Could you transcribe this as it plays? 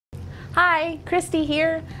Hi, Christy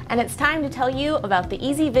here, and it's time to tell you about the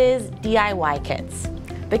EZVIZ DIY kits.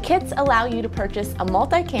 The kits allow you to purchase a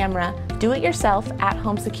multi-camera, do-it-yourself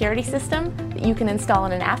at-home security system that you can install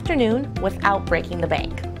in an afternoon without breaking the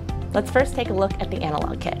bank. Let's first take a look at the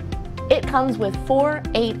analog kit. It comes with 4,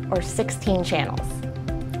 8, or 16 channels.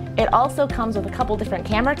 It also comes with a couple different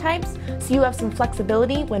camera types, so you have some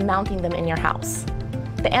flexibility when mounting them in your house.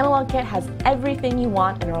 The analog kit has everything you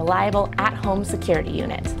want in a reliable at-home security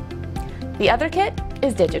unit. The other kit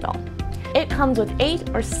is digital. It comes with 8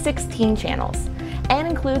 or 16 channels and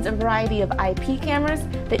includes a variety of IP cameras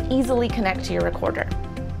that easily connect to your recorder.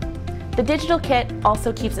 The digital kit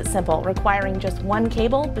also keeps it simple, requiring just one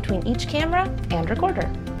cable between each camera and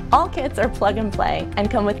recorder. All kits are plug and play and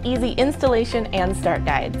come with easy installation and start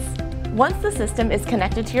guides. Once the system is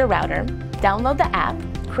connected to your router, download the app,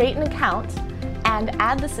 create an account, and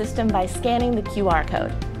add the system by scanning the QR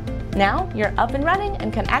code. Now you're up and running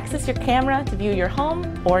and can access your camera to view your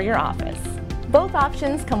home or your office. Both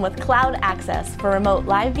options come with cloud access for remote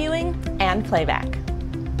live viewing and playback.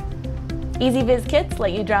 EZVIZ kits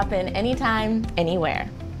let you drop in anytime, anywhere.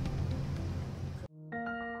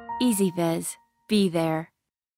 EZVIZ. Be there.